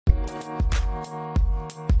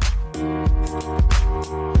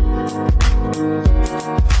Do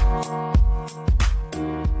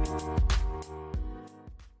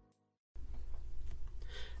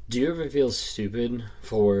you ever feel stupid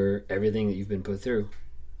for everything that you've been put through?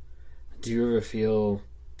 Do you ever feel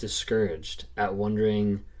discouraged at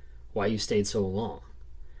wondering why you stayed so long?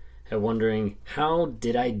 At wondering, how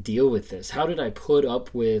did I deal with this? How did I put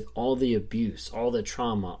up with all the abuse, all the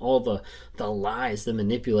trauma, all the lies, the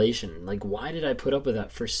manipulation? Like, why did I put up with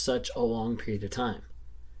that for such a long period of time?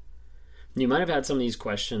 You might have had some of these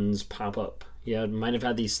questions pop up. You might have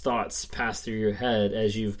had these thoughts pass through your head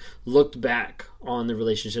as you've looked back on the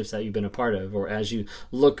relationships that you've been a part of, or as you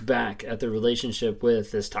look back at the relationship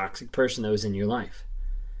with this toxic person that was in your life.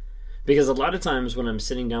 Because a lot of times when I'm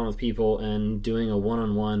sitting down with people and doing a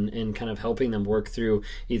one-on-one and kind of helping them work through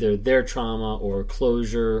either their trauma or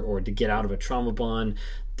closure or to get out of a trauma bond,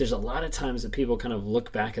 there's a lot of times that people kind of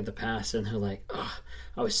look back at the past and they're like, oh,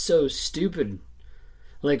 I was so stupid.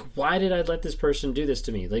 Like, why did I let this person do this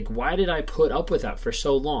to me? Like, why did I put up with that for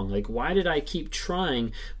so long? Like, why did I keep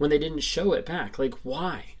trying when they didn't show it back? Like,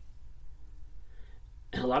 why?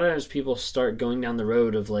 And a lot of times people start going down the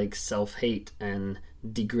road of like self-hate and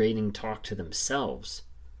degrading talk to themselves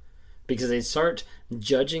because they start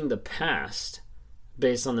judging the past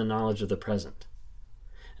based on the knowledge of the present.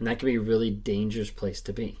 And that can be a really dangerous place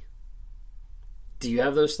to be. Do you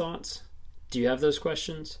have those thoughts? Do you have those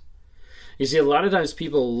questions? You see, a lot of times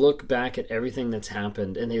people look back at everything that's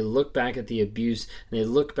happened and they look back at the abuse and they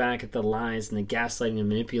look back at the lies and the gaslighting and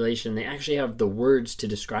manipulation. They actually have the words to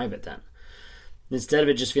describe it then. Instead of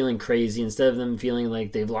it just feeling crazy, instead of them feeling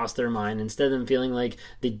like they've lost their mind, instead of them feeling like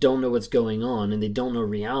they don't know what's going on and they don't know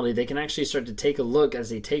reality, they can actually start to take a look as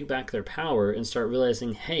they take back their power and start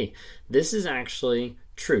realizing, hey, this is actually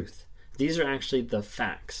truth. These are actually the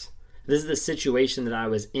facts. This is the situation that I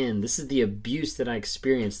was in. This is the abuse that I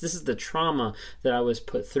experienced. This is the trauma that I was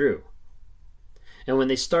put through. And when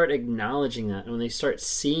they start acknowledging that, and when they start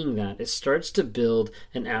seeing that, it starts to build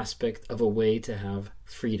an aspect of a way to have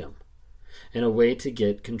freedom and a way to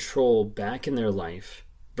get control back in their life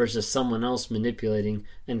versus someone else manipulating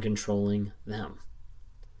and controlling them.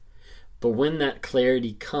 But when that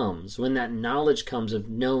clarity comes, when that knowledge comes of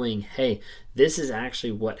knowing, hey, this is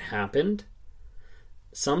actually what happened,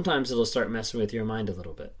 sometimes it'll start messing with your mind a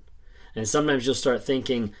little bit. And sometimes you'll start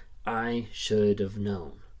thinking, I should have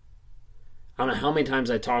known. I don't know how many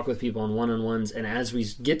times I talk with people on one-on-ones, and as we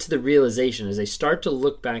get to the realization, as they start to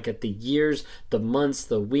look back at the years, the months,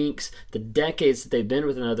 the weeks, the decades that they've been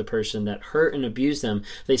with another person that hurt and abused them,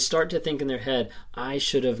 they start to think in their head, I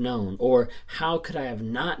should have known, or how could I have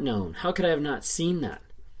not known? How could I have not seen that?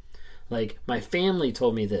 Like, my family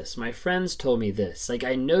told me this. My friends told me this. Like,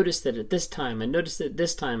 I noticed it at this time. I noticed it at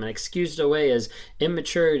this time and excused it away as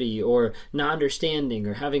immaturity or not understanding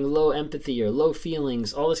or having low empathy or low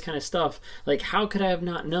feelings, all this kind of stuff. Like, how could I have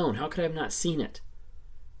not known? How could I have not seen it?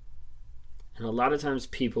 And a lot of times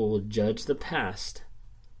people will judge the past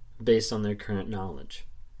based on their current knowledge.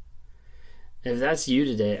 If that's you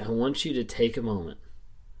today, I want you to take a moment.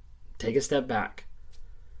 Take a step back.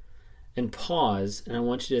 And pause, and I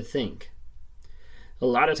want you to think. A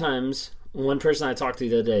lot of times, one person I talked to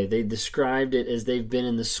the other day, they described it as they've been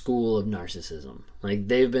in the school of narcissism. Like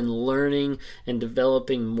they've been learning and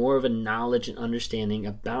developing more of a knowledge and understanding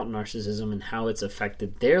about narcissism and how it's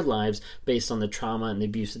affected their lives based on the trauma and the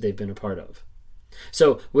abuse that they've been a part of.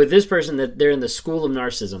 So with this person, that they're in the school of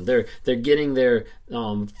narcissism, they're getting their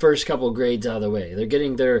first couple grades out of the way. They're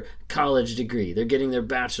getting their college degree. They're getting their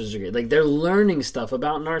bachelor's degree. Like they're learning stuff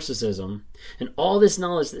about narcissism and all this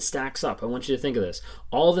knowledge that stacks up. I want you to think of this.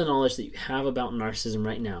 All the knowledge that you have about narcissism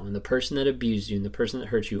right now and the person that abused you and the person that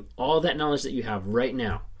hurt you, all that knowledge that you have right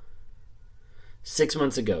now, 6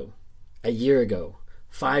 months ago, a year ago,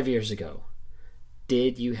 5 years ago,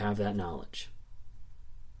 did you have that knowledge?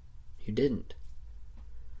 You didn't.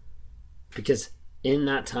 Because in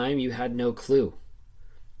that time, you had no clue.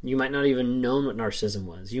 You might not even known what narcissism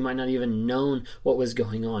was. You might not even known what was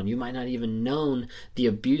going on. You might not even known the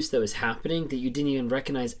abuse that was happening that you didn't even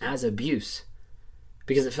recognize as abuse.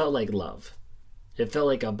 Because it felt like love. It felt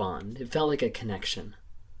like a bond. It felt like a connection.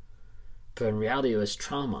 But in reality, it was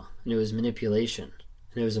trauma, and it was manipulation,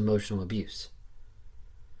 and it was emotional abuse.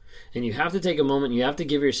 And you have to take a moment, you have to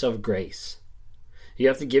give yourself grace. You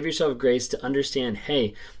have to give yourself grace to understand,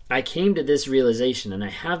 hey, I came to this realization and I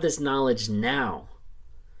have this knowledge now.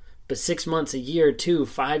 But 6 months, a year, 2,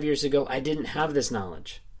 5 years ago, I didn't have this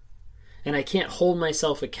knowledge. And I can't hold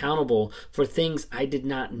myself accountable for things I did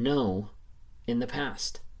not know in the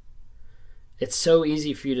past. It's so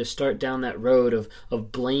easy for you to start down that road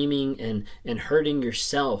of blaming and hurting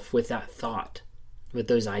yourself with that thought, with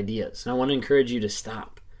those ideas. And I want to encourage you to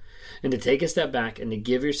stop. And to take a step back and to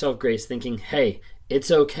give yourself grace, thinking, hey, it's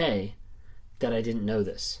okay that I didn't know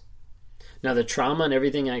this. Now, the trauma and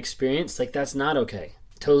everything I experienced, that's not okay.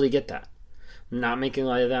 Totally get that. I'm not making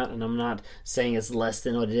light of that, and I'm not saying it's less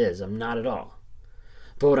than what it is. I'm not at all.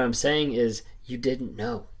 But what I'm saying is you didn't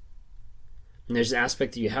know. And there's an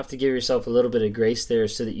aspect that you have to give yourself a little bit of grace there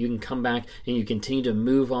so that you can come back and you continue to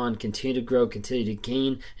move on, continue to grow, continue to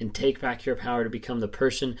gain, and take back your power to become the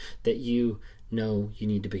person that you know you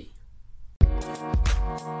need to be.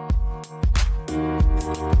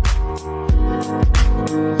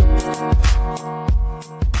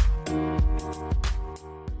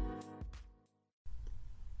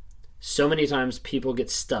 So many times people get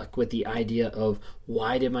stuck with the idea of,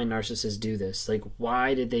 why did my narcissist do this?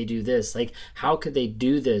 Why did they do this? How could they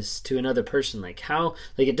do this to another person?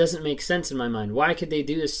 It doesn't make sense in my mind. Why could they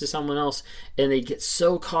do this to someone else? And they get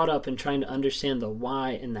so caught up in trying to understand the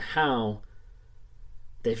why and the how,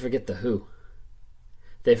 they forget the who.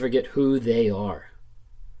 They forget who they are.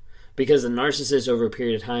 Because the narcissist over a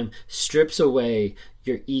period of time strips away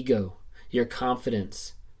your ego, your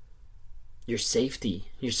confidence, your safety,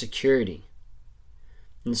 your security.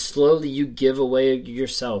 And slowly you give away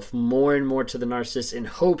yourself more and more to the narcissist in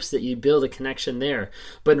hopes that you build a connection there.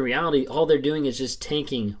 But in reality, all they're doing is just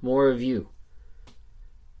taking more of you.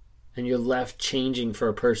 And you're left changing for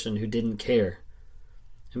a person who didn't care.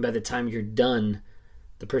 And by the time you're done,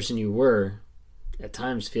 the person you were, at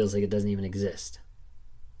times feels like it doesn't even exist.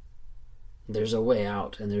 There's a way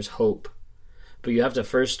out and there's hope. But you have to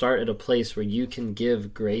first start at a place where you can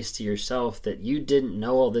give grace to yourself that you didn't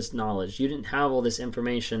know all this knowledge. You didn't have all this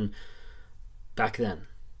information back then.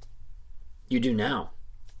 You do now.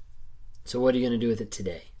 So what are you going to do with it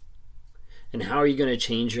today? And how are you going to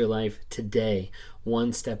change your life today,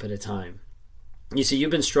 one step at a time? You see,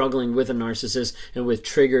 you've been struggling with a narcissist and with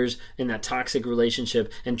triggers in that toxic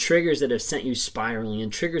relationship, and triggers that have sent you spiraling,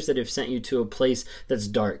 and triggers that have sent you to a place that's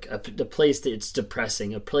dark, a place that's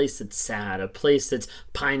depressing, a place that's sad, a place that's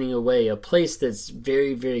pining away, a place that's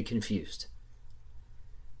very, very confused.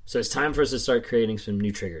 So it's time for us to start creating some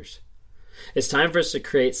new triggers. It's time for us to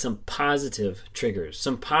create some positive triggers,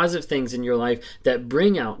 some positive things in your life that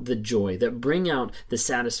bring out the joy, that bring out the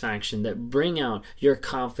satisfaction, that bring out your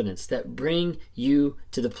confidence, that bring you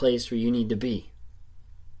to the place where you need to be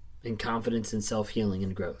in confidence and self-healing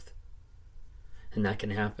and growth. And that can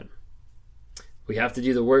happen. We have to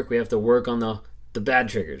do the work. We have to work on the bad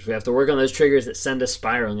triggers. We have to work on those triggers that send us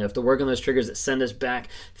spiraling. We have to work on those triggers that send us back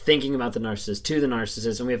thinking about the narcissist, to the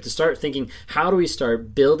narcissist. And we have to start thinking, how do we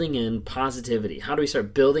start building in positivity? How do we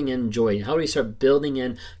start building in joy? How do we start building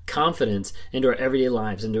in confidence into our everyday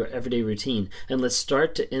lives, into our everyday routine? And let's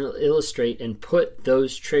start to illustrate and put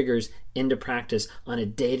those triggers into practice on a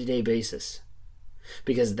day-to-day basis.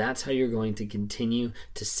 Because that's how you're going to continue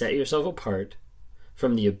to set yourself apart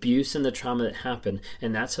from the abuse and the trauma that happened,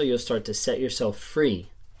 and that's how you'll start to set yourself free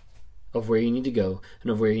of where you need to go and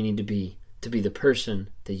of where you need to be the person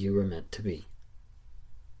that you were meant to be.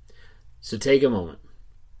 So take a moment,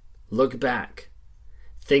 look back,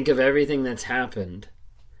 think of everything that's happened,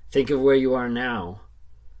 think of where you are now,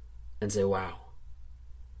 and say, wow,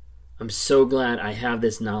 I'm so glad I have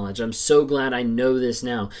this knowledge. I'm so glad I know this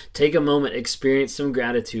now. Take a moment, experience some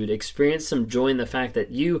gratitude, experience some joy in the fact that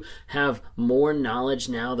you have more knowledge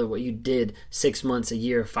now than what you did 6 months, a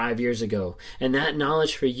year, 5 years ago. And that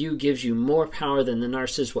knowledge for you gives you more power than the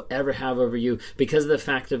narcissist will ever have over you, because of the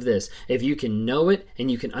fact of this: if you can know it and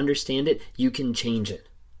you can understand it, you can change it.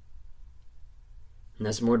 And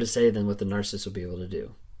that's more to say than what the narcissist will be able to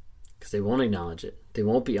do, because they won't acknowledge it, they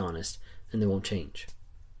won't be honest, and they won't change.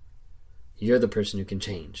 You're the person who can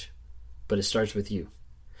change. But it starts with you.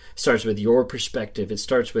 It starts with your perspective. It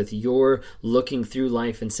starts with your looking through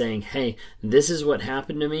life and saying, hey, this is what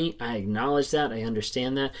happened to me. I acknowledge that. I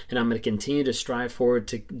understand that. And I'm going to continue to strive forward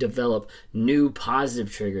to develop new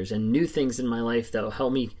positive triggers and new things in my life that will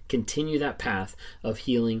help me continue that path of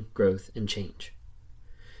healing, growth, and change.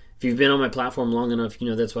 If you've been on my platform long enough, you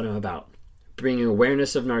know that's what I'm about. Bringing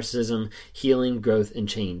awareness of narcissism, healing, growth, and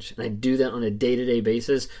change. And I do that on a day-to-day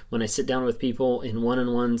basis when I sit down with people in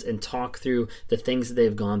one-on-ones and talk through the things that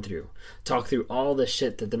they've gone through. Talk through all the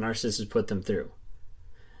shit that the narcissist has put them through.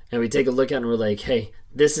 And we take a look at it and we're like, hey,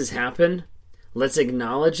 this has happened. Let's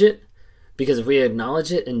acknowledge it. Because if we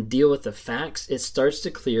acknowledge it and deal with the facts, it starts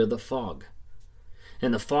to clear the fog.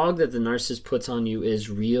 And the fog that the narcissist puts on you is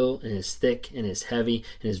real and is thick and is heavy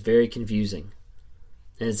and is very confusing.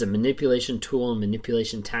 And it's a manipulation tool and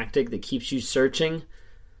manipulation tactic that keeps you searching,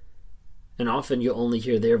 and often you'll only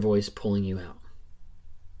hear their voice pulling you out.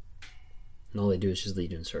 And all they do is just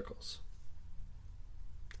lead you in circles.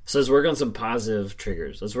 So let's work on some positive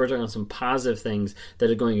triggers. Let's work on some positive things that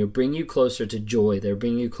are going to bring you closer to joy. They're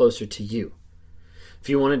bringing you closer to you. If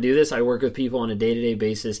you want to do this, I work with people on a day-to-day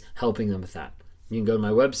basis, helping them with that. You can go to my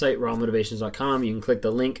website, rawmotivations.com. You can click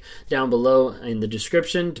the link down below in the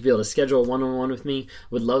description to be able to schedule a one-on-one with me.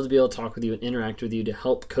 Would love to be able to talk with you and interact with you to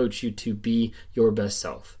help coach you to be your best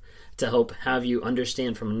self, to help have you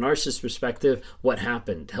understand from a narcissist perspective what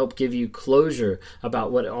happened, to help give you closure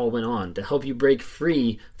about what all went on, to help you break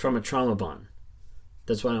free from a trauma bond.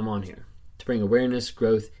 That's why I'm on here, to bring awareness,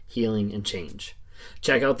 growth, healing, and change.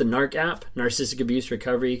 Check out the NARC app, Narcissistic Abuse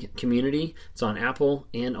Recovery Community. It's on Apple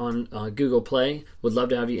and on Google Play. Would love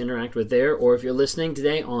to have you interact with there. Or if you're listening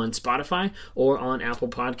today on Spotify or on Apple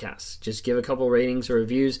Podcasts, just give a couple ratings or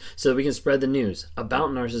reviews so that we can spread the news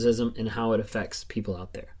about narcissism and how it affects people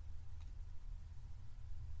out there.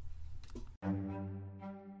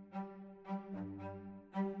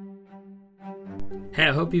 Hey,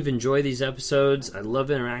 I hope you've enjoyed these episodes. I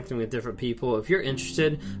love interacting with different people. If you're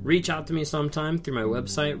interested, reach out to me sometime through my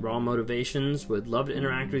website, Raw Motivations. Would love to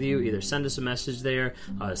interact with you. Either send us a message there,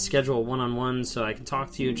 schedule a one-on-one so I can talk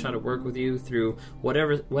to you and try to work with you through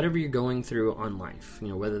whatever you're going through on life. You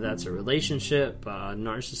know, whether that's a relationship,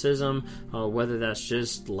 narcissism, whether that's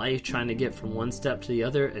just life trying to get from one step to the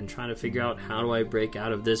other and trying to figure out how do I break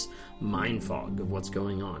out of this mind fog of what's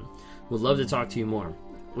going on. Would love to talk to you more.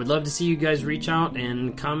 Would love to see you guys reach out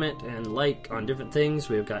and comment and like on different things.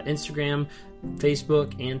 We've got Instagram,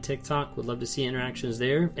 Facebook, and TikTok. Would love to see interactions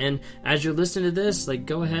there. And as you're listening to this,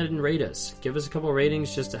 go ahead and rate us. Give us a couple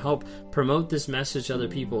ratings just to help promote this message to other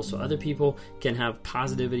people so other people can have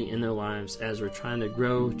positivity in their lives as we're trying to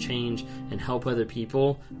grow, change, and help other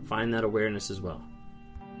people find that awareness as well.